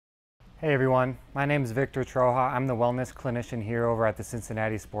Hey everyone, my name is Vic Troha. I'm the wellness clinician here over at the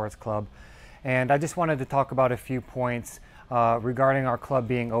Cincinnati Sports Club. And I just wanted to talk about a few points regarding our club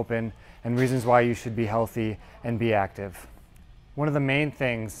being open and reasons why you should be healthy and be active. One of the main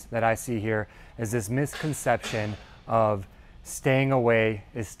things that I see here is this misconception of staying away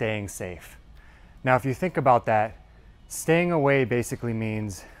is staying safe. Now, if you think about that, staying away basically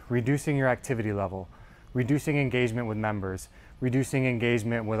means reducing your activity level, reducing engagement with members, reducing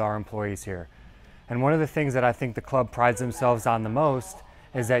engagement with our employees here. And one of the things that I think the club prides themselves on the most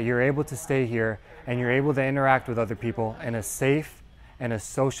is that you're able to stay here and you're able to interact with other people in a safe and a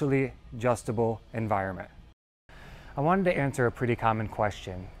socially adjustable environment. I wanted to answer a pretty common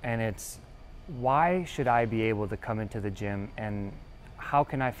question, and it's, why should I be able to come into the gym and how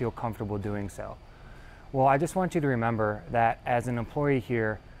can I feel comfortable doing so? Well, I just want you to remember that as an employee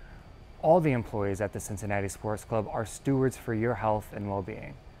here, all the employees at the Cincinnati Sports Club are stewards for your health and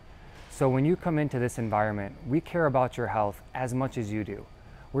well-being. So when you come into this environment, we care about your health as much as you do.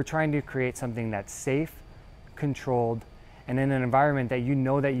 We're trying to create something that's safe, controlled, and in an environment that you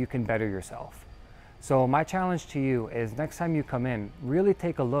know that you can better yourself. So my challenge to you is next time you come in, really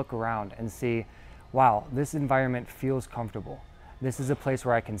take a look around and see, wow, this environment feels comfortable. This is a place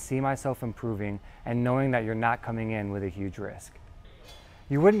where I can see myself improving and knowing that you're not coming in with a huge risk.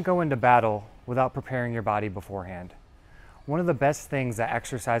 You wouldn't go into battle without preparing your body beforehand. One of the best things that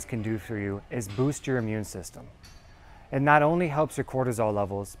exercise can do for you is boost your immune system. It not only helps your cortisol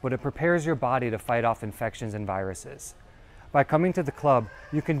levels, but it prepares your body to fight off infections and viruses. By coming to the club,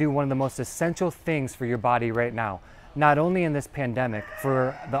 you can do one of the most essential things for your body right now, not only in this pandemic,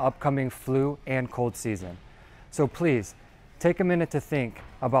 for the upcoming flu and cold season. So please, take a minute to think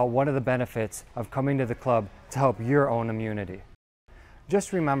about one of the benefits of coming to the club to help your own immunity.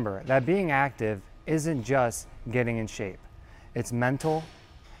 Just remember that being active isn't just getting in shape. It's mental,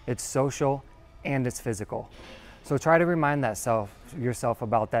 it's social, and it's physical. So try to remind yourself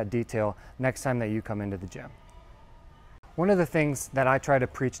about that detail next time that you come into the gym. One of the things that I try to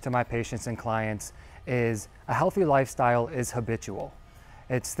preach to my patients and clients is a healthy lifestyle is habitual.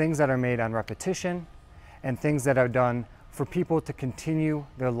 It's things that are made on repetition and things that are done for people to continue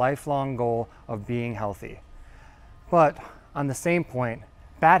their lifelong goal of being healthy. But on the same point,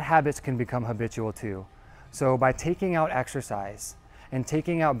 bad habits can become habitual too. So by taking out exercise and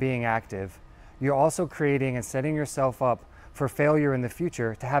taking out being active, you're also creating and setting yourself up for failure in the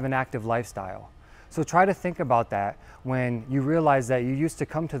future to have an active lifestyle. So try to think about that when you realize that you used to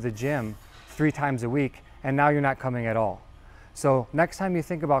come to the gym 3 times a week and now you're not coming at all. So next time you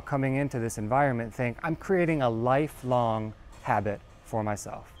think about coming into this environment, think, I'm creating a lifelong habit for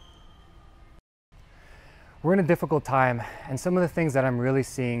myself. We're in a difficult time, and some of the things that I'm really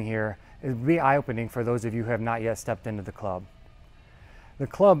seeing here is be eye-opening for those of you who have not yet stepped into the club. The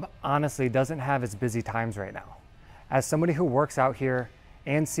club honestly doesn't have its busy times right now. As somebody who works out here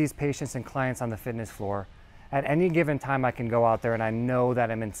and sees patients and clients on the fitness floor, at any given time I can go out there and I know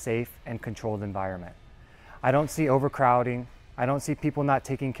that I'm in a safe and controlled environment. I don't see overcrowding. I don't see people not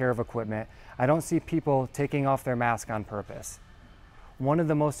taking care of equipment. I don't see people taking off their mask on purpose. One of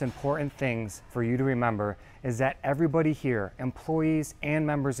the most important things for you to remember is that everybody here, employees and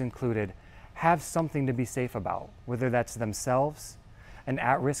members included, have something to be safe about, whether that's themselves, an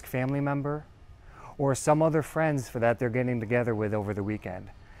at-risk family member, or some other friends that they're getting together with over the weekend.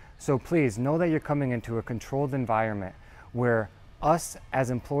 So please know that you're coming into a controlled environment where us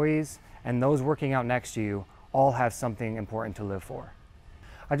as employees and those working out next to you all have something important to live for.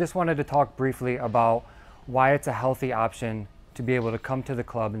 I just wanted to talk briefly about why it's a healthy option to be able to come to the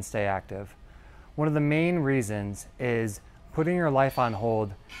club and stay active. One of the main reasons is putting your life on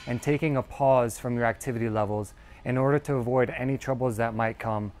hold and taking a pause from your activity levels in order to avoid any troubles that might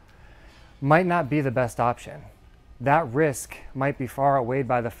come might not be the best option. That risk might be far outweighed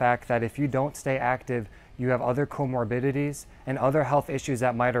by the fact that if you don't stay active, you have other comorbidities and other health issues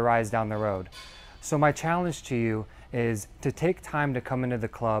that might arise down the road. So my challenge to you is to take time to come into the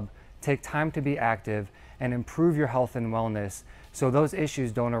club, take time to be active, and improve your health and wellness so those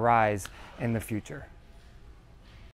issues don't arise in the future.